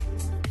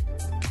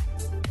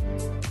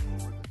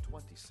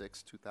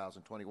6,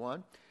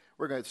 2021.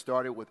 We're going to get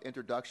started with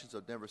introductions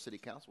of Denver City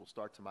Council. We'll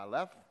start to my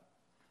left.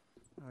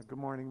 Good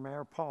morning,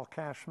 Mayor. Paul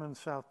Cashman,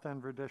 South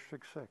Denver,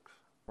 District 6.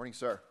 Morning,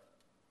 sir.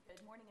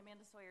 Good morning,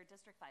 Amanda Sawyer,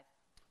 District 5.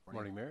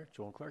 Morning, Mayor.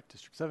 Joel Clark,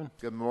 District 7.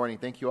 Good morning.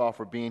 Thank you all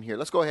for being here.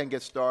 Let's go ahead and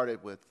get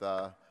started with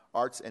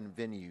arts and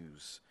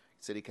venues.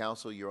 City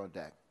Council, you're on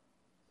deck.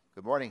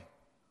 Good morning.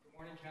 Good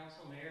morning,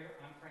 Council, Mayor.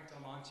 I'm Frank Del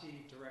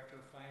Monte, Director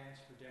of Finance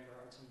for Denver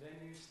Arts and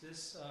Venues.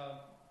 This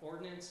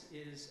ordinance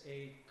is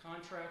a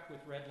contract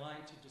with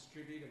Redline to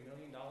distribute $1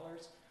 million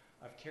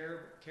of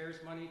CARES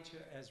money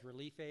as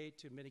relief aid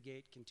to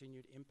mitigate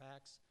continued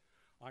impacts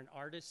on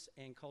artists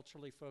and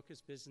culturally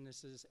focused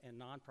businesses and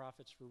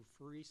nonprofits for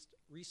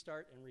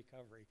restart and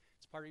recovery.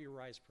 It's part of your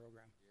RISE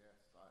program. Yes,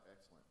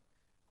 excellent.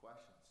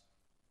 Questions?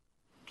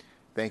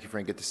 Thank you,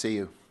 Frank. Good to see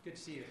you. Good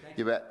to see you. Thank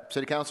you. You bet.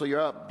 City Council,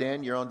 you're up.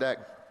 Dan, you're on deck.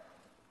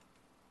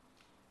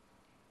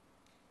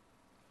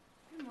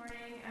 Good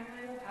morning. I'm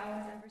Lila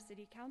Powell, Denver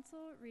City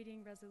Council,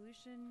 reading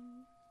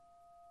resolution.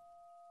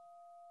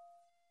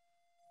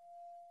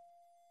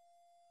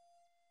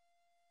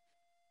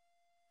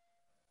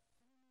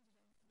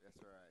 That's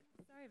all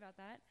right. Sorry about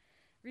that.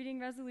 Reading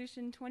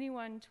resolution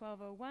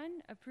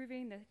 21-1201,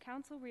 approving the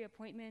council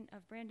reappointment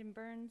of Brandon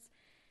Burns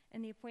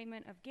and the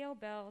appointment of Gail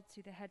Bell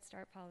to the Head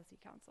Start Policy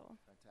Council.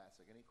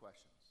 Fantastic. Any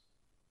questions?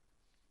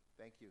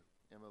 Thank you,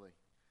 Emily.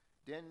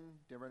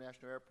 Denver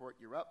National Airport,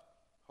 you're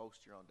up.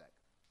 Host, you're on deck.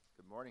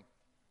 Good morning.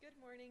 Good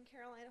morning,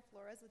 Carolina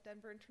Flores with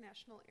Denver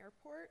International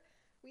Airport.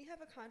 We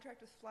have a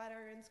contract with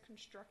Flatirons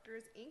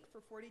Constructors, Inc.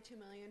 for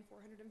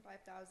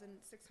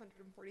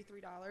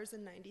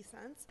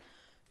 $42,405,643.90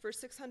 for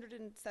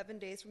 607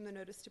 days from the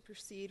notice to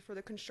proceed for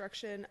the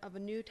construction of a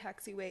new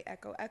taxiway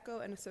Echo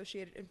and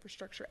associated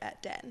infrastructure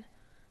at Den.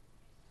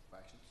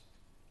 Questions?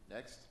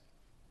 Next.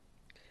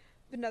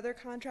 Another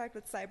contract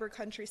with Cyber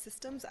Country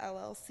Systems,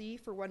 LLC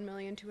for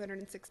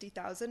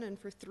 $1,260,000 and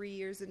for 3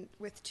 years and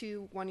with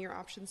 2 one-year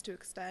options to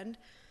extend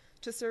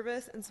to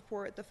service and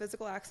support the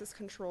physical access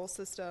control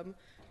system,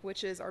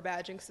 which is our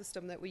badging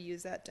system that we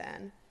use at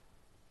Den.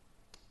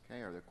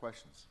 Okay, are there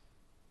questions?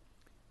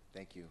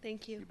 Thank you.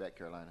 Thank you. You bet,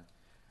 Carolina.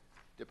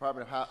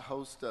 Department of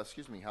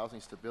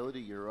Housing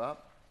Stability, you're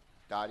up.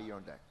 Dottie, you're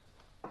on deck.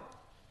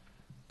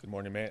 Good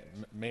morning,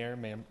 Mayor,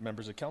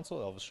 members of Council.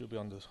 Elvis Shuby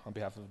on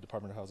behalf of the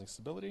Department of Housing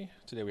Stability.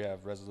 Today we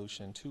have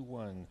Resolution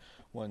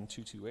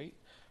 211228,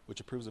 which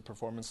approves a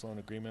performance loan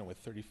agreement with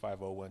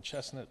 3501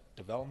 Chestnut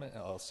Development,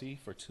 LLC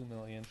for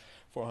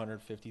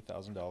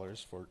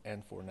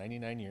 $2,450,000 for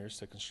 99 years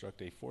to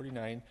construct a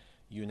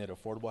 49-unit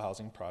affordable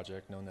housing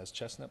project known as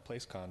Chestnut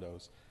Place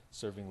Condos,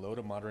 serving low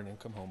to moderate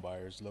income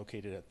homebuyers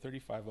located at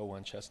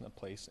 3501 Chestnut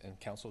Place in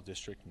Council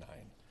District 9.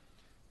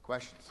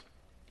 Questions?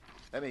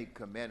 Let me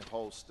commend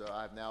Holst.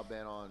 I've now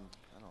been on,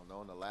 I don't know,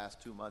 in the last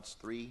 2 months,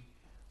 3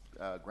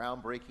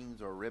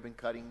 groundbreakings or ribbon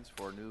cuttings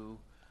for new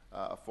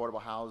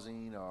affordable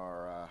housing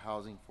or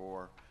housing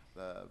for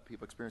the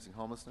people experiencing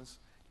homelessness.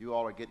 You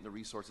all are getting the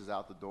resources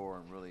out the door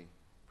and really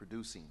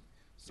producing.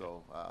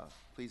 So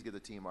please give the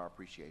team our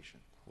appreciation.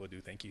 Will do.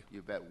 Thank you.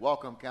 You bet.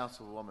 Welcome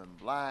Councilwoman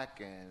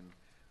Black and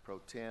Pro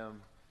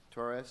Tem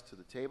Torres to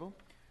the table.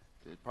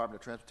 The Department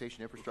of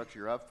Transportation Infrastructure,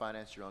 you're up.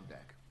 Finance, you're on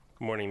deck.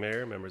 Good morning,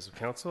 Mayor, members of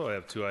Council. I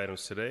have 2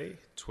 items today.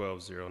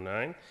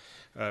 1209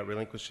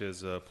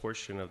 relinquishes a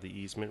portion of the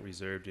easement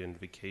reserved in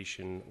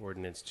Vacation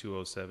Ordinance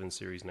 207,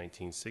 Series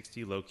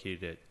 1960,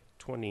 located at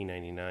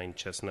 2099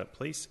 Chestnut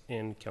Place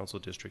in Council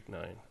District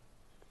 9. Okay.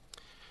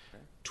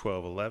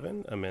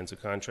 1211 amends a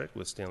contract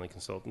with Stanley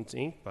Consultants,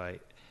 Inc. by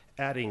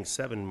adding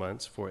 7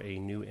 months for a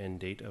new end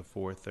date of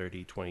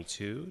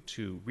 4/30/22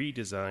 to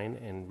redesign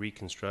and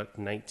reconstruct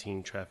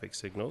 19 traffic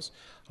signals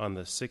on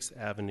the 6th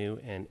Avenue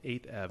and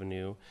 8th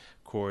Avenue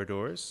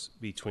corridors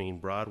between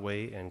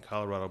Broadway and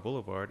Colorado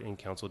Boulevard in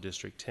Council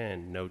District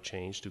 10. No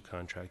change to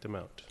contract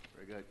amount.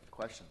 Very good.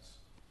 Questions?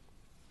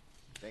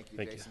 Thank you,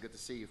 Thank Jason. you. Good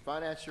to see you.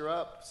 Finance, you're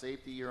up.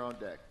 Safety, you're on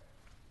deck.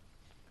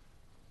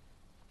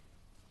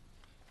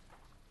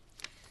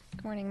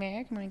 Good morning,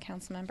 Mayor. Good morning,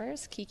 Council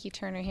members. Kiki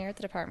Turner here at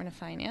the Department of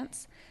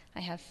Finance. I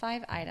have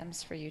 5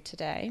 items for you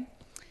today.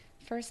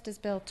 First is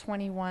Bill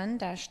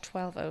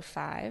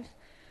 21-1205,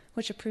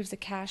 which approves a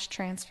cash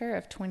transfer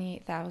of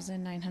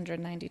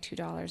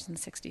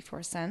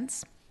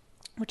 $28,992.64,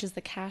 which is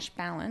the cash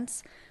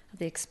balance of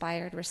the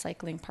expired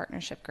Recycling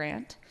Partnership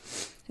Grant.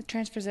 It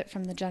transfers it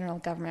from the General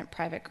Government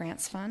Private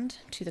Grants Fund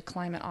to the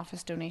Climate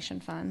Office Donation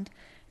Fund,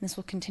 and this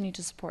will continue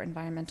to support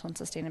environmental and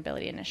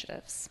sustainability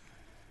initiatives.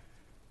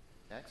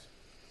 Next.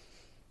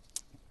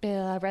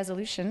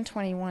 Resolution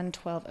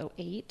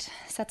 21-1208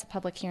 sets a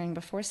public hearing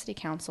before City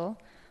Council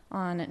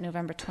on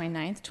November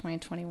 29th,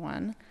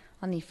 2021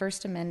 on the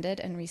first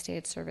amended and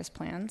restated service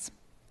plans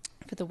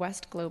for the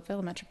West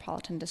Globeville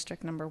Metropolitan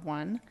District Number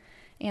 1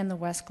 and the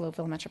West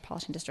Globeville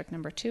Metropolitan District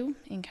Number 2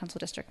 in Council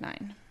District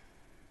 9.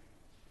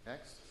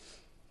 Next.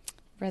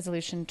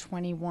 Resolution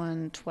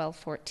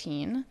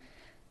 21-1214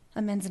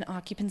 amends an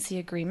occupancy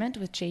agreement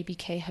with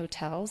JBK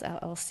Hotels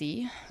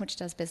LLC, which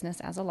does business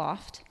as a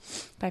loft,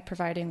 by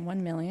providing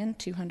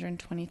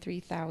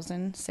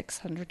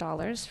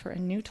 $1,223,600 for a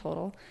new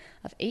total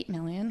of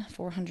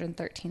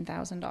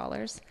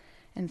 $8,413,000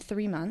 and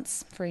 3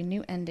 months for a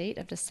new end date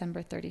of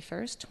December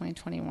 31st,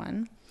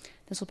 2021.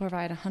 This will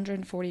provide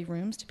 140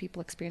 rooms to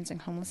people experiencing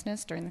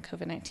homelessness during the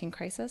COVID-19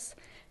 crisis,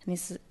 and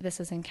this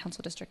is in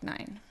Council District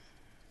 9.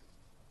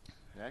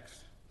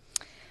 Next.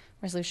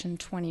 Resolution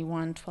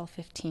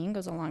 21-1215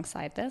 goes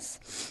alongside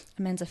this,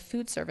 amends a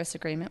food service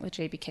agreement with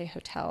JBK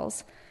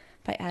Hotels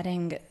by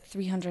adding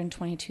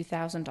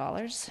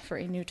 $322,000 for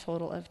a new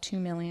total of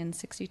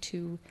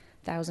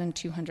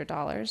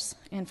 $2,062,200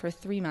 and for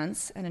 3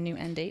 months and a new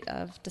end date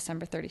of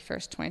December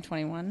 31st,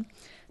 2021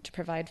 to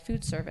provide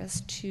food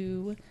service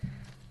to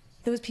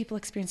those people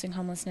experiencing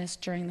homelessness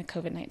during the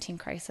COVID-19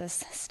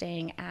 crisis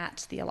staying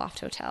at the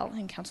Aloft Hotel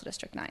in Council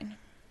District 9.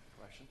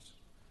 Questions?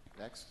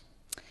 Next.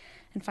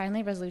 And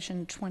finally,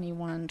 Resolution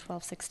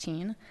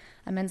 21-1216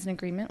 amends an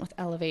agreement with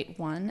Elevate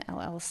One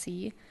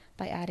LLC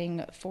by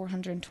adding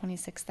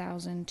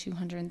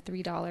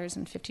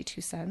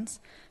 $426,203.52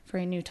 for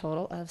a new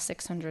total of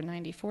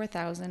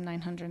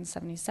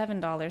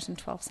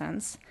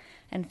 $694,977.12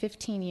 and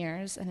 15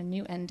 years and a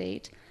new end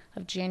date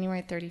of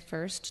January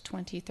 31st,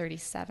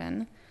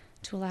 2037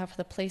 to allow for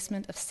the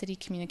placement of city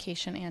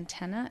communication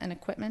antenna and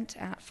equipment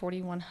at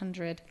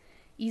 4100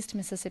 East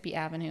Mississippi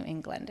Avenue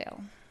in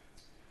Glendale.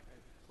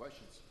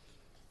 Questions?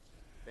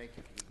 Thank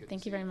you. Good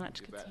Thank to you see very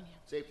much. You Good bet. seeing you.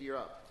 Safety, you're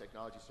up.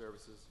 Technology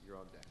Services, you're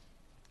on deck.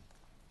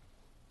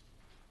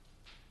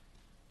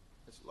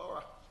 Ms.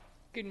 Laura.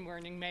 Good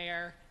morning,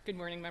 Mayor. Good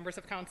morning, members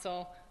of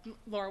council.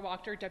 Laura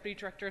Wachter, Deputy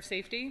Director of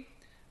Safety.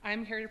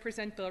 I'm here to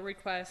present Bill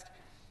Request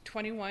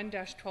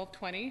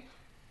 21-1220.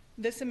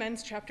 This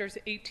amends chapters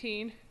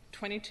 18,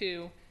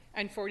 22,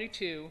 and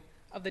 42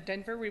 of the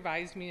Denver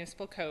Revised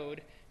Municipal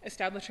Code,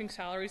 establishing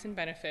salaries and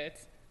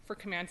benefits for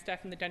command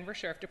staff in the Denver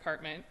Sheriff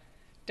Department,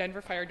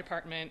 Denver Fire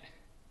Department,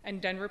 and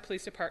Denver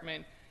Police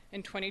Department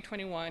in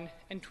 2021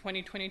 and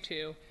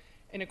 2022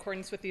 in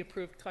accordance with the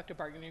approved collective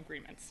bargaining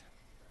agreements.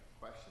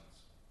 Questions?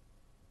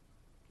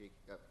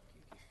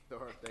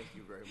 Laura, thank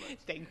you very much.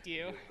 Thank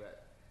you. You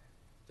bet.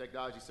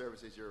 Technology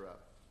Services, you're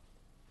up.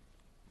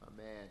 My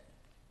man,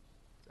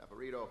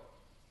 Saporito.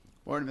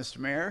 Morning, Mr.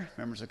 Mayor,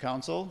 members of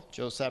council.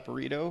 Joe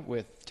Saporito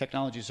with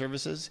Technology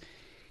Services,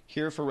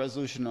 here for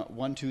Resolution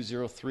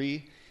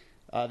 1203.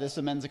 This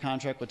amends a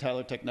contract with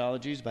Tyler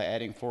Technologies by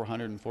adding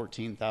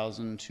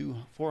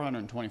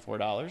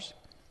 $414,424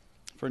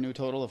 for a new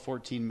total of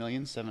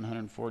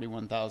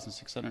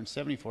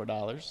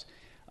 $14,741,674.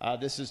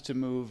 This is to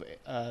move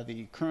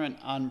the current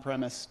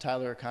on-premise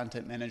Tyler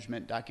Content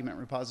Management document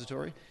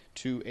repository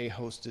to a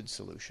hosted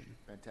solution.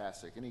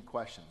 Fantastic. Any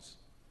questions?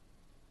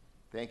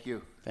 Thank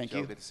you. Thank Joe,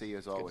 you. Good to see you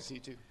as always. Good to see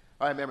you too.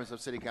 All right, members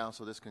of City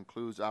Council, this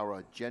concludes our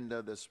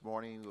agenda this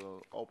morning.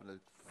 We'll open the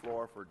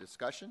floor for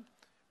discussion,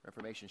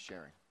 information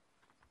sharing.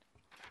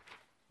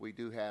 We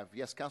do have,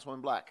 yes,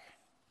 Councilwoman Black.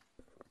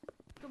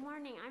 Good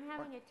morning. I'm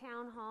having a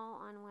town hall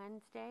on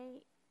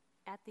Wednesday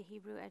at the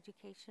Hebrew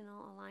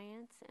Educational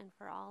Alliance, and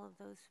for all of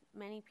those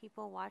many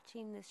people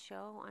watching this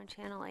show on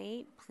Channel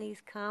 8,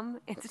 please come.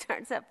 It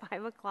starts at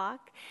 5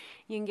 o'clock.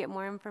 You can get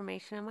more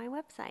information on my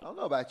website. I don't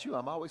know about you.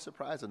 I'm always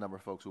surprised the number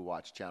of folks who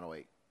watch Channel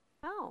 8.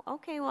 Oh,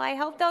 okay. Well, I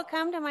hope they'll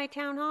come to my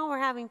town hall. We're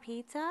having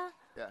pizza.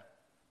 Yeah.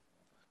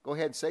 Go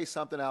ahead and say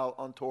something out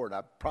on tour, and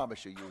I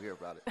promise you, you'll hear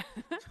about it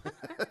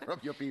from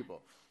your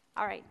people.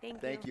 All right. Thank you.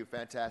 Thank you.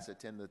 Fantastic.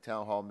 Attend the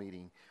town hall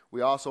meeting.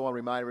 We also want to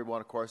remind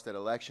everyone, of course, that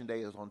Election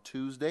Day is on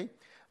Tuesday.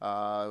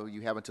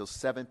 You have until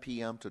 7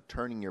 p.m. to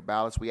turn in your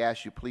ballots. We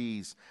ask you,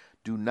 please,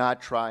 do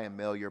not try and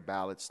mail your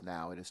ballots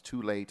now. It is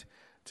too late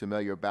to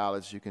mail your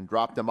ballots. You can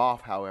drop them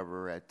off,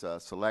 however, at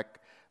select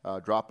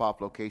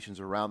drop-off locations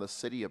around the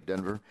city of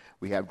Denver.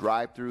 We have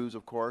drive-thrus,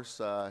 of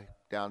course,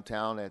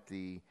 downtown at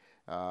the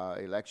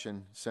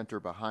election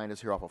center behind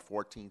us here off of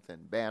 14th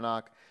and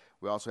Bannock.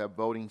 We also have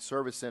voting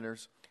service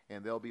centers,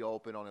 and they'll be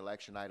open on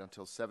election night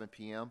until 7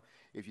 p.m.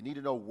 If you need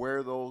to know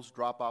where those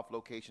drop-off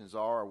locations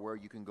are or where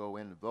you can go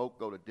in and vote,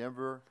 go to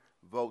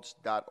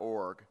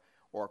denvervotes.org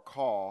or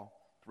call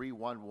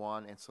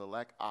 311 and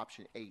select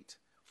option 8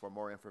 for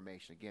more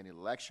information. Again,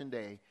 Election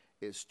Day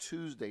is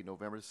Tuesday,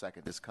 November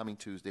 2nd, this coming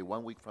Tuesday,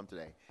 1 week from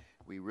today.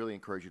 We really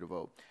encourage you to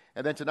vote.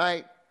 And then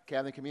tonight,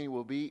 Cabinet Committee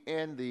will be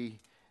in the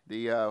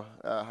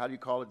how do you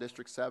call it,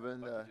 District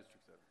 7? District 7.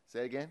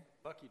 Say it again?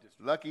 Lucky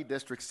District. Lucky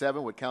District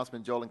 7 with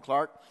Councilman Jolin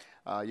Clark.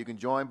 You can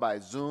join by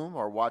Zoom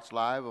or watch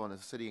live on the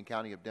City and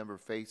County of Denver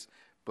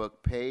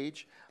Facebook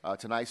page.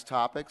 Tonight's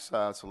topics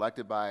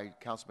selected by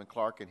Councilman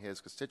Clark and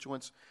his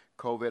constituents: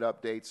 COVID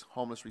updates,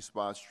 homeless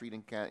response, street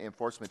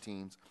enforcement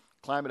teams,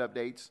 climate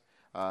updates,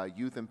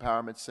 Youth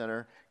Empowerment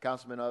Center.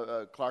 Councilman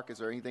Clark, is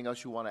there anything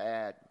else you want to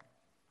add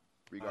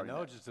regarding No,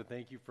 that? just to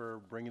thank you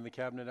for bringing the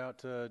cabinet out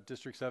to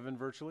District 7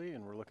 virtually,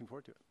 and we're looking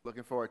forward to it.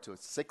 Looking forward to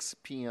it. 6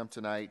 p.m.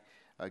 tonight.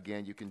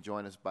 Again, you can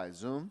join us by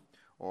Zoom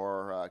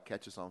or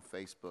catch us on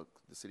Facebook,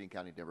 the City and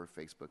County Denver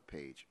Facebook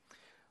page.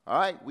 All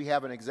right, we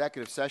have an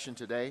executive session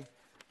today.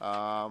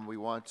 We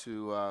want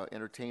to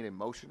entertain a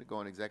motion to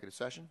go in executive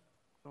session.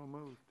 So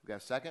moved. We got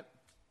a second?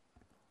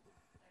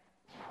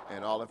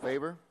 And all in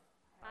favor?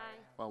 Aye.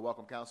 I want to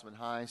welcome Councilman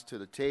Hines to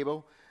the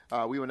table.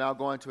 We will now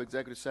go into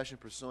executive session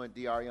pursuant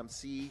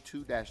DRMC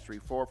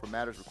 2-34 for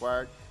matters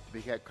required to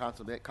be kept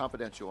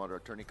confidential under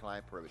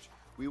attorney-client privilege.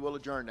 We will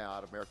adjourn now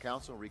out of Mayor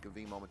Council and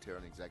reconvene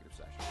momentarily in executive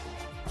session.